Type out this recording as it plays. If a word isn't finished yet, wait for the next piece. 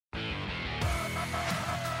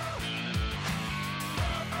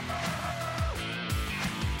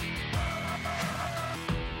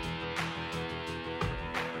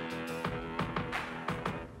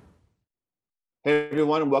Hey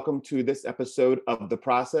everyone, and welcome to this episode of The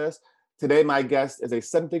Process. Today, my guest is a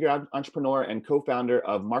seven-figure entrepreneur and co-founder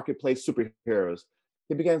of Marketplace Superheroes.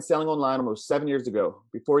 He began selling online almost 7 years ago.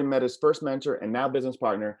 Before he met his first mentor and now business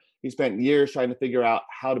partner, he spent years trying to figure out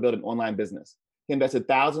how to build an online business. He invested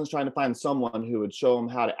thousands trying to find someone who would show him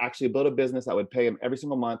how to actually build a business that would pay him every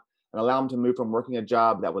single month and allow him to move from working a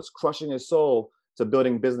job that was crushing his soul to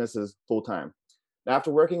building businesses full-time.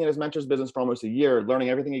 After working in his mentor's business for almost a year,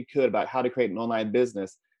 learning everything he could about how to create an online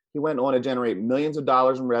business, he went on to generate millions of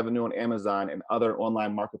dollars in revenue on Amazon and other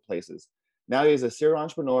online marketplaces. Now he is a serial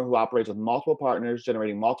entrepreneur who operates with multiple partners,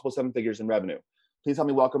 generating multiple seven figures in revenue. Please help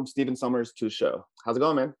me welcome Stephen Somers to the show. How's it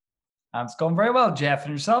going, man? It's going very well, Jeff.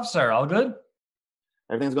 And yourself, sir? All good?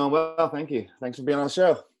 Everything's going well. Thank you. Thanks for being on the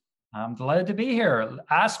show. I'm delighted to be here.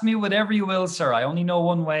 Ask me whatever you will, sir. I only know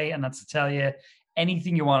one way, and that's to tell you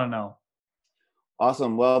anything you want to know.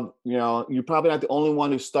 Awesome. Well, you're probably not the only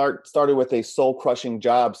one who started with a soul-crushing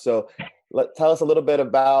job. So tell us a little bit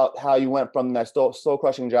about how you went from that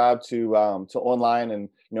soul-crushing job to online, and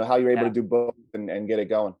how you're able to do both and get it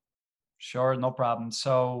going. Sure, no problem.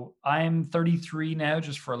 So I'm 33 now,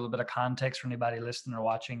 just for a little bit of context for anybody listening or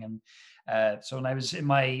watching. And so when I was in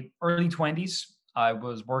my early 20s, I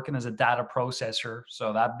was working as a data processor.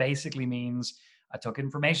 So that basically means I took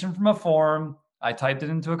information from a form, I typed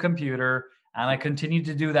it into a computer, and I continued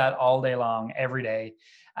to do that all day long, every day.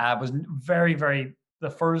 I was very, very the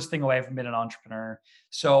furthest thing away from being an entrepreneur.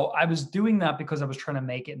 So I was doing that because I was trying to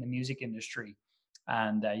make it in the music industry.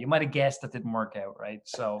 And you might have guessed that didn't work out, right?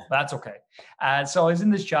 So that's okay. So I was in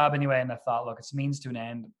this job anyway, and I thought, look, it's a means to an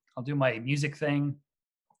end. I'll do my music thing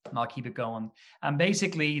and I'll keep it going. And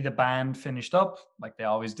basically the band finished up like they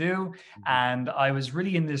always do. And I was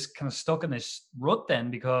really in this kind of stuck in this rut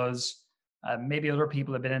then, because maybe other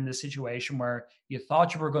people have been in this situation where you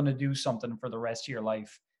thought you were going to do something for the rest of your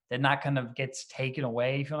life. Then that kind of gets taken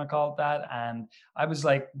away, if you want to call it that. And I was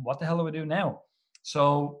like, what the hell do I do now?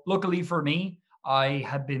 So luckily for me, I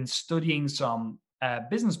had been studying some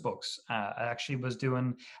business books. I actually was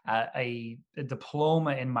doing a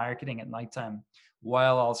diploma in marketing at nighttime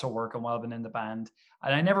while also working, while I've been in the band.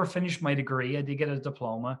 And I never finished my degree. I did get a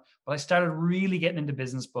diploma, but I started really getting into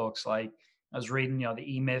business books. Like I was reading,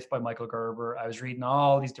 the E-Myth by Michael Gerber. I was reading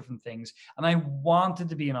all these different things, and I wanted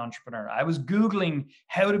to be an entrepreneur. I was Googling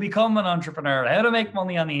how to become an entrepreneur, how to make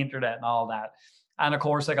money on the internet and all that. And of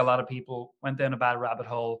course, like a lot of people, went down a bad rabbit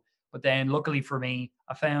hole. But then luckily for me,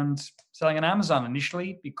 I found selling on Amazon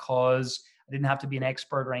initially because I didn't have to be an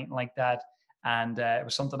expert or anything like that. And it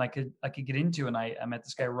was something I could get into. And I met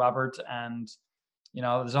this guy, Robert, and,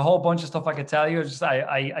 there's a whole bunch of stuff I could tell you. Just,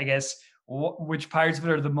 I guess, which parts of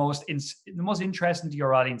it are the most interesting to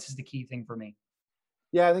your audience is the key thing for me.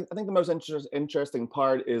 Yeah, I think the most interesting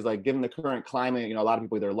part is, like, given the current climate, a lot of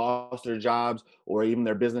people either lost their jobs or even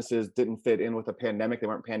their businesses didn't fit in with the pandemic. They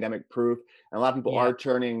weren't pandemic proof. And a lot of people Yeah. are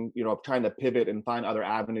turning, trying to pivot and find other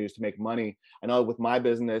avenues to make money. I know with my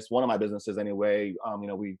business, one of my businesses anyway,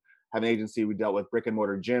 we have an agency. We dealt with brick and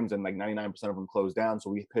mortar gyms, and like 99% of them closed down. So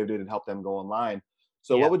we pivoted and helped them go online.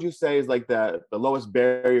 So Yeah. what would you say is like the lowest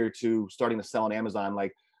barrier to starting to sell on Amazon?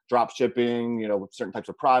 Like, drop shipping, with certain types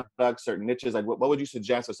of products, certain niches? Like, what would you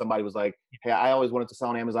suggest if somebody was like, hey, I always wanted to sell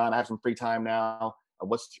on Amazon, I have some free time now.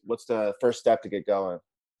 What's the first step to get going?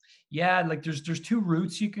 Yeah, like there's two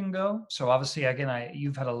routes you can go. So obviously, again,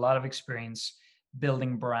 you've had a lot of experience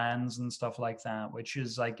building brands and stuff like that, which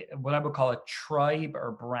is like what I would call a tribe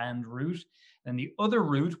or brand route. And the other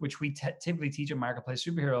route, which we typically teach at Marketplace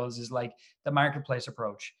Superheroes, is like the marketplace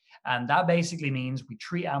approach. And that basically means we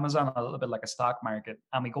treat Amazon a little bit like a stock market.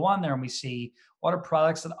 And we go on there and we see what are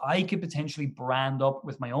products that I could potentially brand up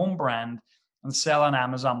with my own brand and sell on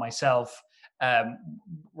Amazon myself,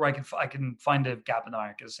 where I can find a gap in the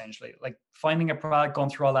market, essentially. Like finding a product,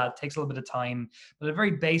 going through all that takes a little bit of time. But at a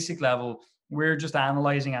very basic level, we're just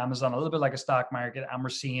analyzing Amazon a little bit like a stock market, and we're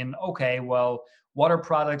seeing, okay, well, what are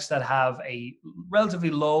products that have a relatively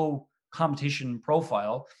low competition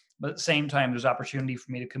profile, but at the same time, there's opportunity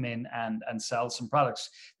for me to come in and sell some products.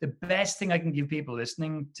 The best thing I can give people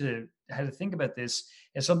listening to how to think about this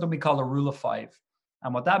is something we call a rule of five.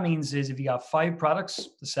 And what that means is if you got 5 products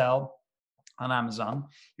to sell on Amazon,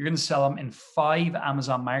 you're going to sell them in 5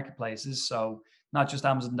 Amazon marketplaces. So not just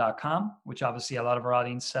Amazon.com, which obviously a lot of our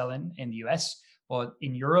audience sell in the US, but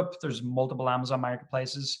in Europe, there's multiple Amazon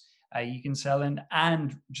marketplaces you can sell in.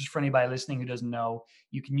 And just for anybody listening who doesn't know,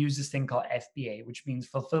 you can use this thing called FBA, which means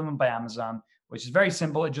fulfillment by Amazon, which is very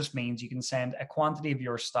simple. It just means you can send a quantity of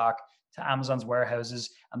your stock to Amazon's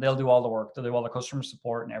warehouses, and they'll do all the work. They'll do all the customer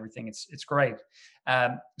support and everything. It's great.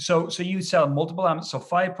 So you sell multiple Amazon, so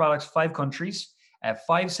 5 products, 5 countries,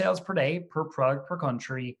 5 sales per day per product per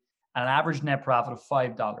country, and an average net profit of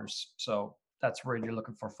 $5. So that's where you're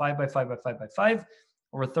looking for 5 by 5 by 5 by 5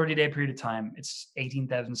 over a 30-day period of time. It's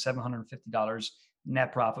 $18,750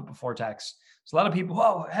 net profit before tax. So a lot of people,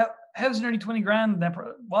 whoa, how's nearly 20 grand net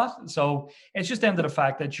what? So it's just down to the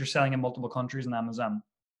fact that you're selling in multiple countries on Amazon.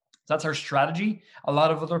 So that's our strategy. A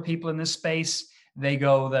lot of other people in this space, they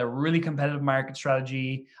go the really competitive market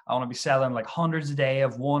strategy. I want to be selling like hundreds a day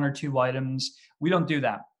of 1 or 2 items. We don't do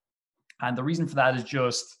that. And the reason for that is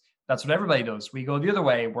just that's what everybody does. We go the other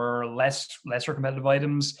way. We're lesser competitive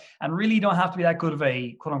items and really don't have to be that good of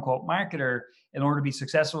a quote unquote marketer in order to be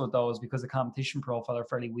successful with those because the competition profile are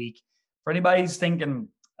fairly weak. For anybody who's thinking,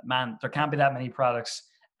 man, there can't be that many products,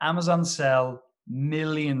 Amazon sell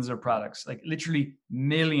millions of products, like literally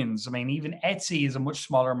millions. I mean, even Etsy is a much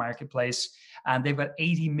smaller marketplace and they've got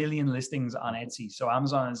 80 million listings on Etsy. So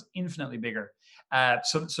Amazon is infinitely bigger.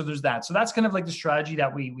 So there's that. So that's kind of like the strategy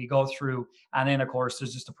that we go through. And then of course,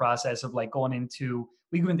 there's just a process of like we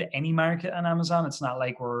go into any market on Amazon. It's not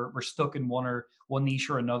like we're stuck in one niche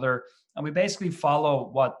or another. And we basically follow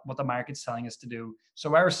what the market's telling us to do.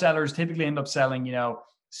 So our sellers typically end up selling,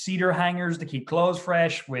 cedar hangers to keep clothes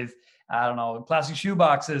fresh with, I don't know, plastic shoe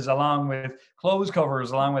boxes, along with clothes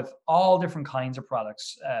covers, along with all different kinds of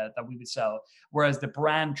products that we would sell. Whereas the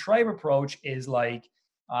brand tribe approach is like,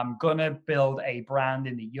 I'm going to build a brand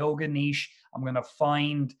in the yoga niche. I'm going to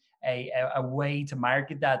find a way to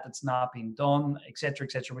market that's not being done, et cetera,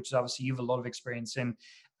 which is obviously you have a lot of experience in,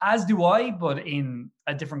 as do I, but in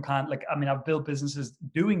a different kind. Like, I mean, I've built businesses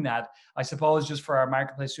doing that. I suppose just for our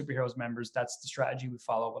Marketplace Superheroes members, that's the strategy we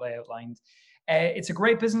follow, what I outlined. It's a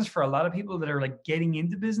great business for a lot of people that are like getting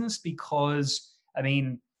into business because, I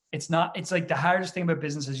mean, it's like the hardest thing about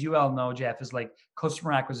business, as you all know, Jeff, is like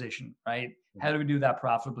customer acquisition, right? How do we do that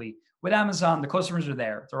profitably? With Amazon, the customers are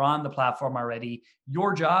there. They're on the platform already.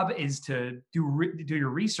 Your job is to do your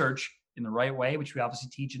research in the right way, which we obviously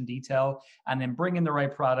teach in detail, and then bring in the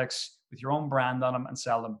right products with your own brand on them and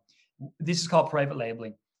sell them. This is called private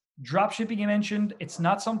labeling. Drop shipping, you mentioned, it's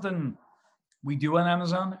not something we do on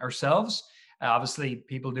Amazon ourselves. Obviously,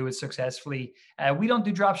 people do it successfully. We don't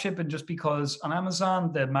do drop shipping just because on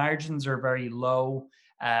Amazon, the margins are very low.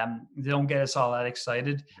 They don't get us all that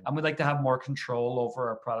excited. And we'd like to have more control over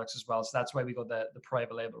our products as well. So that's why we go the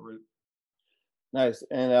private label route. Nice.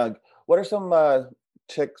 And what are some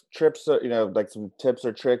trips, or, like some tips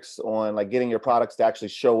or tricks on like getting your products to actually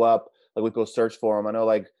show up? Like we go search for them. I know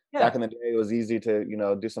like back in the day, it was easy to,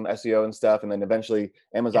 do some SEO and stuff. And then eventually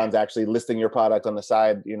Amazon's actually listing your product on the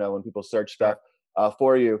side, when people search stuff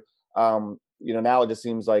for you. Now it just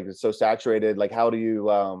seems like it's so saturated. Like, how do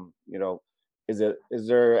you, is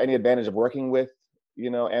there any advantage of working with,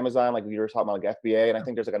 Amazon? Like you were talking about like FBA, and I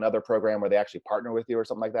think there's like another program where they actually partner with you or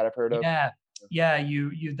something like that I've heard of. Yeah,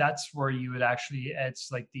 you that's where you would actually,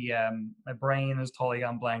 it's like the my brain is totally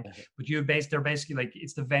gone blank, but they're basically like,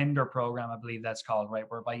 it's the vendor program, I believe that's called, right,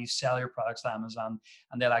 whereby you sell your products to Amazon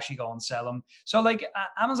and they'll actually go and sell them. So like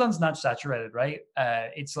Amazon's not saturated, right?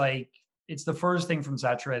 It's like, it's the first thing from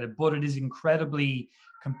saturated, but it is incredibly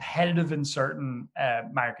competitive in certain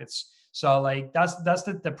markets. So like that's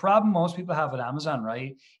the problem most people have with Amazon,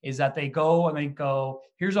 right? Is that they go,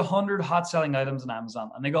 here's 100 hot selling items on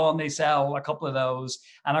Amazon, and they go and they sell a couple of those.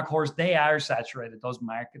 And of course they are saturated. Those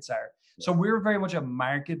markets are. So we're very much a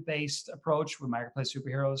market-based approach with Marketplace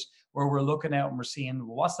Superheroes, where we're looking out and we're seeing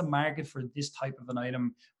what's the market for this type of an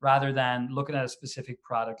item, rather than looking at a specific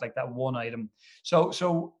product like that one item. So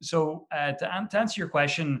to answer your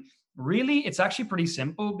question, really, it's actually pretty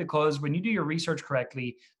simple, because when you do your research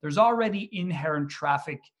correctly, there's already inherent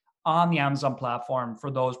traffic on the Amazon platform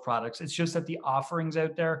for those products. It's just that the offerings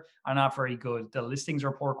out there are not very good. The listings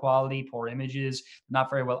are poor quality, poor images,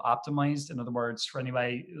 not very well optimized. In other words, for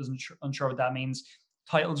anybody who's unsure what that means,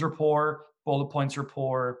 titles are poor, bullet points are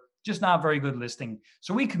poor, just not very good listing.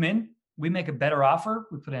 So we come in, we make a better offer.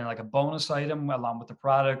 We put in like a bonus item along with the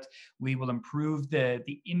product. We will improve the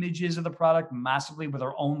images of the product massively with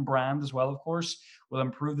our own brand as well, of course. We'll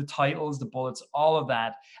improve the titles, the bullets, all of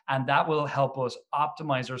that. And that will help us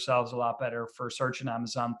optimize ourselves a lot better for search in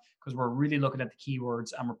Amazon, because we're really looking at the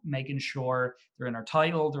keywords and we're making sure they're in our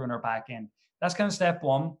title, they're in our back end. That's kind of step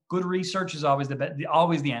one. Good research is always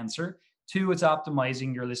always the answer. Two, it's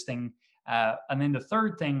optimizing your listing. And then the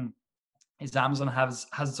third thing is Amazon has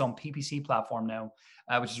its own PPC platform now,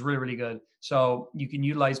 which is really, really good. So you can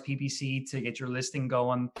utilize PPC to get your listing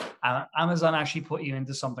going. Amazon actually put you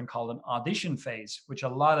into something called an audition phase, which a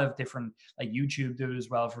lot of different, like YouTube do it as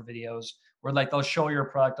well for videos, where like they'll show your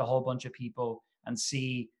product to a whole bunch of people and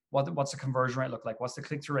see what's the conversion rate look like? What's the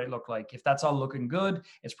click-through rate look like? If that's all looking good,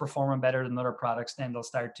 it's performing better than other products, then they'll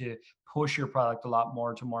start to push your product a lot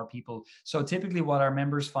more to more people. So typically what our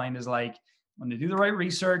members find is like when they do the right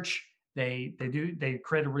research, they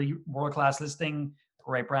create a really world-class listing,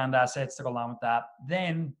 great brand assets to go along with that.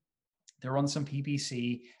 Then they run some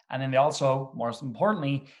PPC, and then they also, most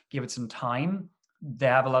importantly, give it some time. They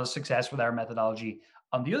have a lot of success with our methodology.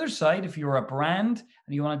 On the other side, if you're a brand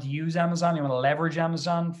and you wanted to use Amazon, you want to leverage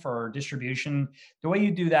Amazon for distribution, the way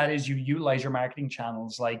you do that is you utilize your marketing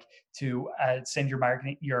channels, like to send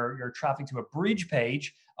your traffic to a bridge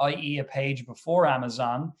page, i.e. a page before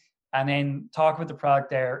Amazon, and then talk about the product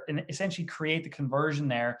there and essentially create the conversion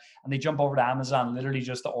there. And they jump over to Amazon literally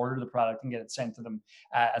just to order the product and get it sent to them.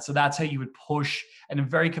 So that's how you would push. And in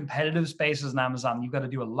very competitive spaces in Amazon, you've got to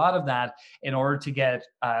do a lot of that in order to get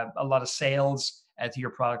a lot of sales to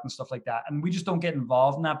your product and stuff like that. And we just don't get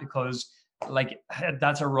involved in that because like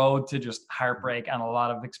that's a road to just heartbreak and a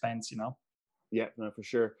lot of expense, you know? Yeah, no, for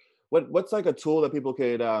sure. What's like a tool that people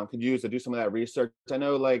could use to do some of that research? I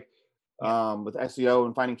know like with SEO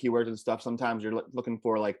and finding keywords and stuff, sometimes you're looking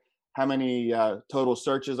for like how many total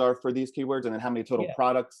searches are for these keywords, and then how many total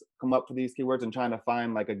products come up for these keywords, and trying to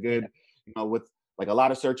find like a good, with like a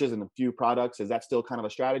lot of searches and a few products. Is that still kind of a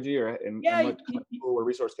strategy, or and what kind of tool or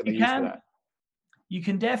resource can they use for that? You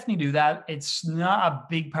can definitely do that. It's not a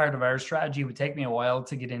big part of our strategy. It would take me a while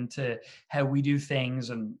to get into how we do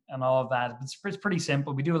things and all of that. It's pretty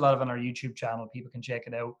simple. We do a lot of it on our YouTube channel. People can check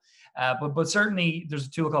it out. But certainly there's a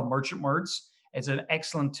tool called Merchant Words. It's an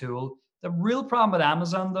excellent tool. The real problem with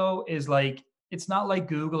Amazon though is like it's not like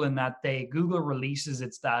Google in that Google releases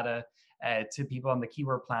its data to people on the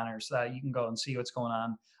keyword planner so that you can go and see what's going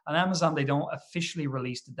on. On Amazon, they don't officially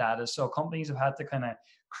release the data. So companies have had to kind of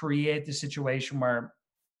create the situation where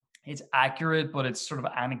it's accurate, but it's sort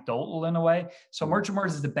of anecdotal in a way. So Merchant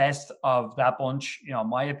Words is the best of that bunch, in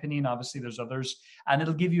my opinion. Obviously, there's others, and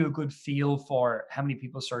it'll give you a good feel for how many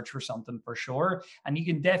people search for something for sure. And you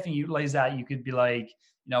can definitely utilize that. You could be like,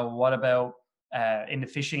 what about in the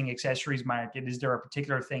fishing accessories market? Is there a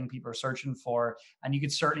particular thing people are searching for? And you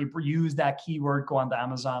could certainly use that keyword, go onto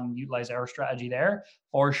Amazon and utilize our strategy there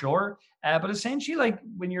for sure. But essentially, like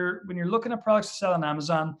when you're looking at products to sell on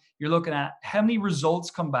Amazon, you're looking at how many results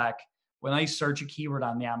come back when I search a keyword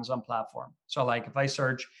on the Amazon platform. So like if I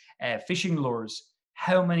search fishing lures,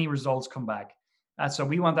 how many results come back? So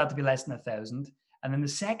we want that to be less than 1,000. And then the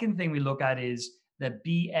second thing we look at is the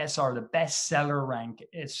BSR, the bestseller rank,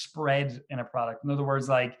 is spread in a product. In other words,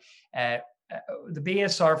 like the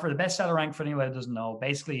BSR for the bestseller rank, for anyone who doesn't know,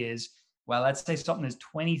 basically is, well, let's say something is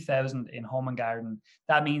 20,000 in home and garden.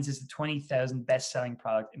 That means it's the 20,000 best-selling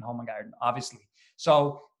product in home and garden, obviously.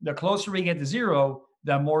 So the closer we get to zero,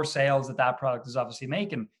 the more sales that product is obviously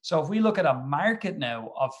making. So if we look at a market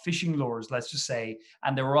now of fishing lures, let's just say,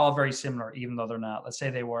 and they were all very similar, even though they're not, let's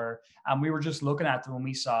say they were, and we were just looking at them and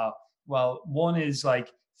we saw, well, one is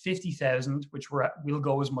like 50,000, which we'll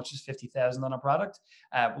go as much as 50,000 on a product.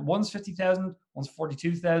 One's 50,000, one's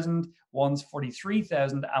 42,000, one's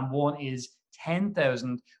 43,000, and one is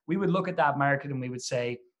 10,000. We would look at that market and we would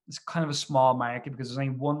say it's kind of a small market because there's only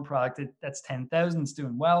one product that's 10,000 is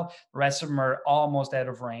doing well. The rest of them are almost out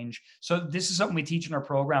of range. So this is something we teach in our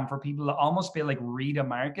program for people to almost be like read a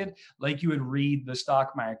market like you would read the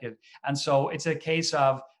stock market. And so it's a case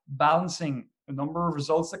of balancing the number of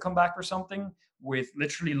results that come back for something with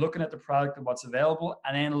literally looking at the product and what's available,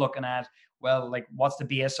 and then looking at, well, like what's the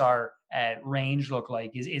BSR range look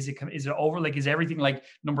like? Is it over? Like, is everything like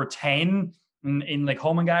number 10 in like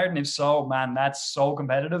home and garden? If so, man, that's so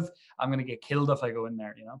competitive. I'm gonna get killed if I go in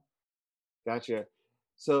there. Gotcha.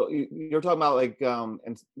 So you're talking about like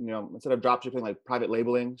instead of drop shipping, like private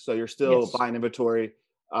labeling. So you're still buying inventory.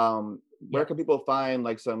 Where can people find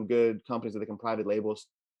like some good companies that they can private label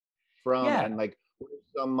from, and like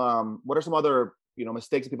what are some other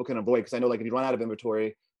mistakes that people can avoid? Because I know like if you run out of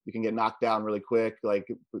inventory, you can get knocked down really quick, like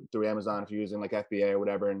through Amazon if you're using like FBA or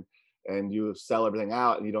whatever, and you sell everything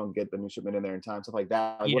out and you don't get the new shipment in there in time, stuff like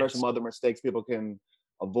that. Like, what are some other mistakes people can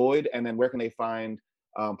avoid, and then where can they find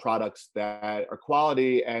products that are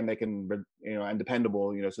quality and they can and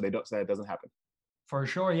dependable, so that it doesn't happen? For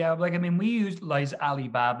sure, yeah. Like, I mean, we utilize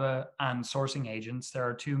Alibaba and sourcing agents. There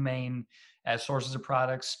are two main sources of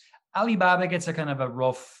products. Alibaba gets a kind of a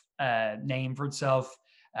rough name for itself.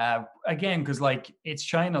 Again, because like it's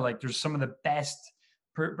China, like there's some of the best,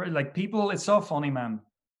 like people, it's so funny, man.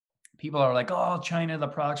 People are like, oh, China, the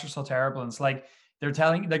products are so terrible. And it's like, they're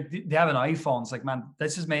telling, like, they have an iPhone. It's like, man,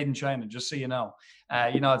 this is made in China, just so you know.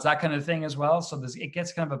 It's that kind of thing as well. So it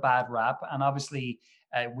gets kind of a bad rap. And obviously,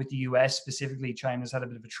 with the US specifically, China's had a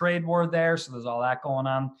bit of a trade war there. So there's all that going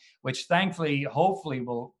on, which thankfully, hopefully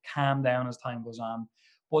will calm down as time goes on.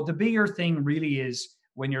 But the bigger thing really is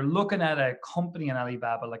when you're looking at a company in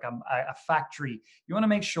Alibaba, like a factory, you want to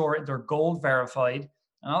make sure they're gold verified.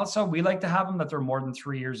 And also, we like to have them that they're more than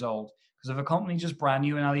 3 years old. Because if a company just brand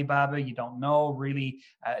new in Alibaba, you don't know really,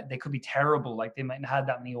 they could be terrible. Like they mightn't have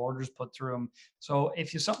that many orders put through them. So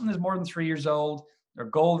if something is more than 3 years old, they're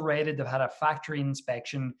gold rated, they've had a factory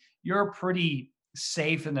inspection, you're pretty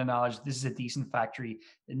safe in the knowledge this is a decent factory.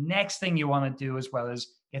 The next thing you want to do as well is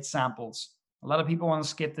get samples. A lot of people want to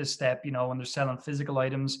skip this step, when they're selling physical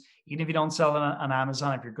items. Even if you don't sell it on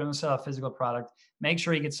Amazon, if you're going to sell a physical product, make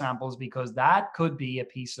sure you get samples because that could be a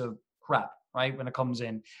piece of crap, right? When it comes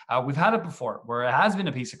in. We've had it before where it has been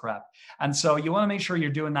a piece of crap. And so you want to make sure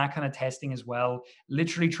you're doing that kind of testing as well.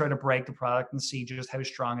 Literally try to break the product and see just how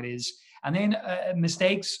strong it is. And then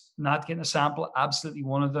mistakes, not getting a sample, absolutely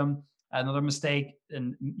one of them. Another mistake,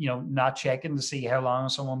 and not checking to see how long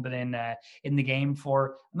someone been in the game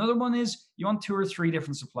for. Another one is you want 2 or 3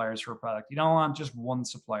 different suppliers for a product. You don't want just one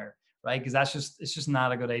supplier, right? Because it's just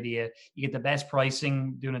not a good idea. You get the best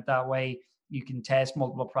pricing doing it that way. You can test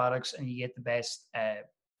multiple products and you get the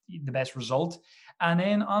best result. And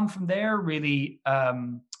then on from there, really,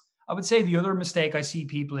 I would say the other mistake I see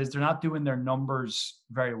people is they're not doing their numbers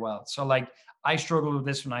very well. So like I struggled with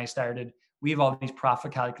this when I started. We have all these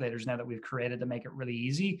profit calculators now that we've created to make it really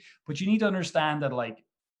easy. But you need to understand that like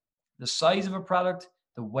the size of a product,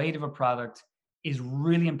 the weight of a product is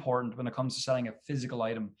really important when it comes to selling a physical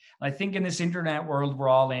item. And I think in this internet world we're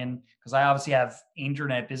all in, because I obviously have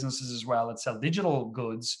internet businesses as well that sell digital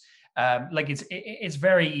goods. Like it's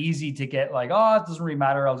very easy to get like, oh, it doesn't really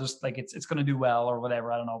matter. I'll just like, it's going to do well or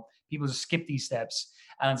whatever. I don't know. People just skip these steps.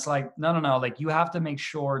 And it's like, no. Like you have to make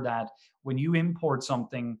sure that when you import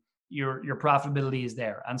something, your profitability is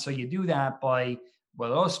there. And so you do that by,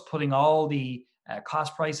 us putting all the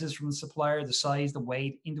cost prices from the supplier, the size, the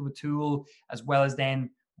weight into a tool, as well as then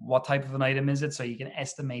what type of an item is it. So you can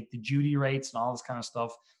estimate the duty rates and all this kind of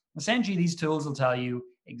stuff. Essentially, these tools will tell you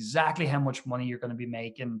exactly how much money you're going to be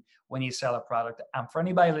making when you sell a product. And for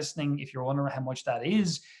anybody listening, if you're wondering how much that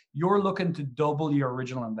is, you're looking to double your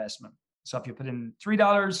original investment. So if you put in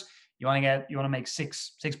 $3, you want to make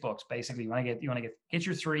 $6 basically. You want to get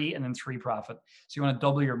your 3 and then 3 profit. So you want to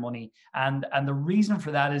double your money. And the reason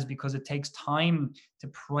for that is because it takes time to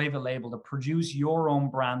private label, to produce your own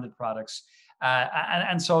branded products.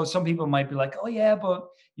 And so some people might be like, oh yeah, but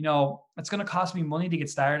it's going to cost me money to get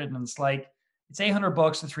started. And it's like, it's $800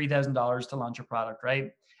 to $3,000 to launch a product,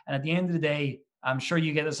 right? And at the end of the day, I'm sure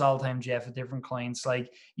you get this all the time, Jeff, with different clients.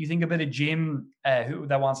 Like you think about a gym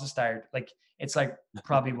that wants to start, like it's like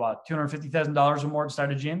probably what, $250,000 or more to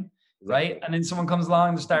start a gym, right? And then someone comes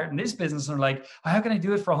along to start in this business and they're like, oh, how can I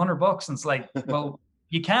do it for $100? And it's like, well,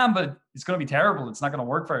 you can, but it's going to be terrible. It's not going to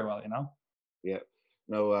work very well, Yeah,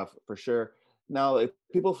 no, for sure. Now, if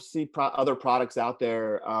people see other products out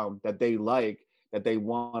there that they like, that they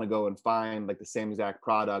want to go and find like the same exact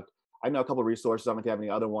product, I know a couple of resources. I don't know if you have any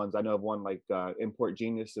other ones. I know of one like Import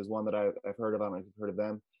Genius is one that I've heard of. I don't know if you've heard of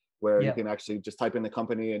them, where you can actually just type in the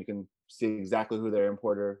company and you can see exactly who their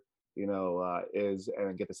importer, is,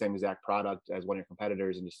 and get the same exact product as one of your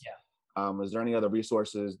competitors. And just, is there any other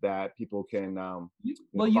resources that people can? You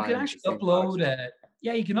can actually upload.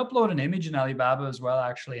 You can upload an image in Alibaba as well,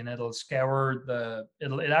 actually, and it'll scour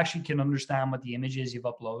it actually can understand what the image is you've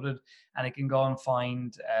uploaded, and it can go and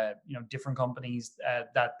find, different companies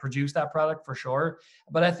that produce that product for sure.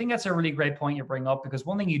 But I think that's a really great point you bring up, because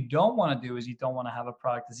one thing you don't want to do is you don't want to have a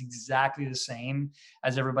product that's exactly the same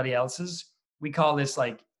as everybody else's. We call this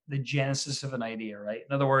like the genesis of an idea, right?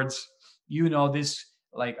 In other words, this,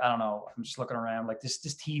 like, I don't know, I'm just looking around, like this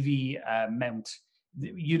TV mount,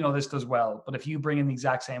 this does well, but if you bring in the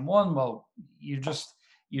exact same one, well, you're just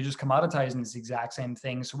commoditizing this exact same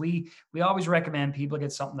thing. So we always recommend people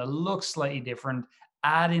get something that looks slightly different,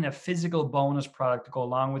 add in a physical bonus product to go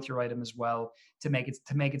along with your item as well, to make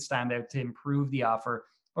it stand out, to improve the offer.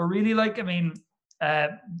 But really, like, I mean,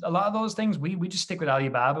 a lot of those things, we just stick with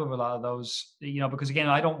Alibaba with a lot of those, because again,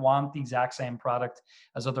 I don't want the exact same product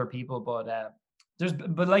as other people, but how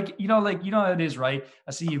it is, right?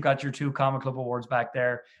 I see you've got your 2 Comic Club awards back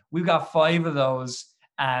there. We've got 5 of those,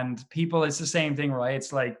 and people, it's the same thing, right?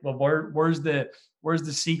 It's like, well, where's the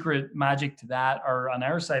secret magic to that? Or on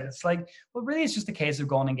our side, it's like, well, really, it's just a case of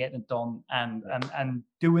going and getting it done and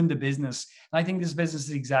doing the business. And I think this business is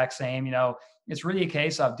the exact same. It's really a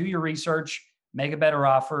case of do your research, make a better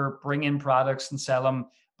offer, bring in products and sell them.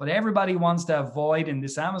 But everybody wants to avoid in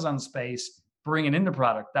this Amazon space bringing in the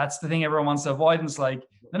product. That's the thing everyone wants to avoid. And it's like,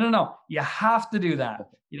 no, you have to do that.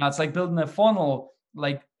 It's like building a funnel.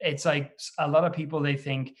 Like, it's like a lot of people, they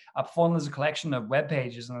think a funnel is a collection of web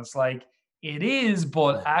pages, and it's like, it is,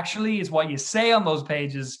 but actually it's what you say on those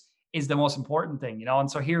pages is the most important thing, and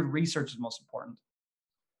so here research is most important.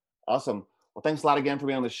 Awesome. Well, thanks a lot again for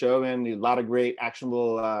being on the show, and a lot of great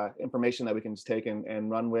actionable information that we can just take and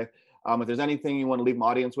run with. If there's anything you want to leave my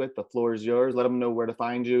audience with, the floor is yours. Let them know where to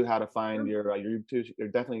find you, how to find your YouTube.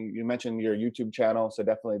 You mentioned your YouTube channel, so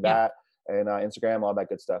definitely that, and Instagram, all that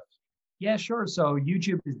good stuff. Yeah, sure. So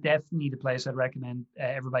YouTube is definitely the place I'd recommend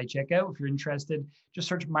everybody check out. If you're interested, just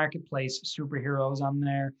search Marketplace Superheroes on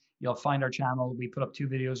there. You'll find our channel. We put up 2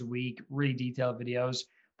 videos a week, really detailed videos,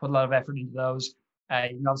 put a lot of effort into those.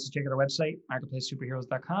 You can also check out our website,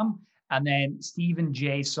 marketplacesuperheroes.com. And then Stephen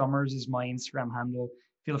J. Summers is my Instagram handle.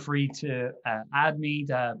 Feel free to add me,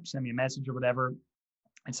 to send me a message or whatever.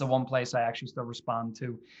 It's the one place I actually still respond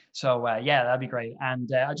to. So yeah, that'd be great. And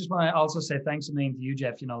I just want to also say thanks a million to you,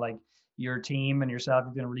 Jeff. Like your team and yourself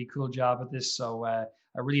have done a really cool job with this. So I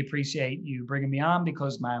really appreciate you bringing me on,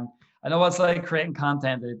 because, man, I know what it's like creating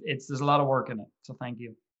content. There's a lot of work in it. So thank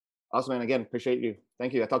you. Awesome, man. Again, appreciate you.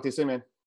 Thank you. I'll talk to you soon, man.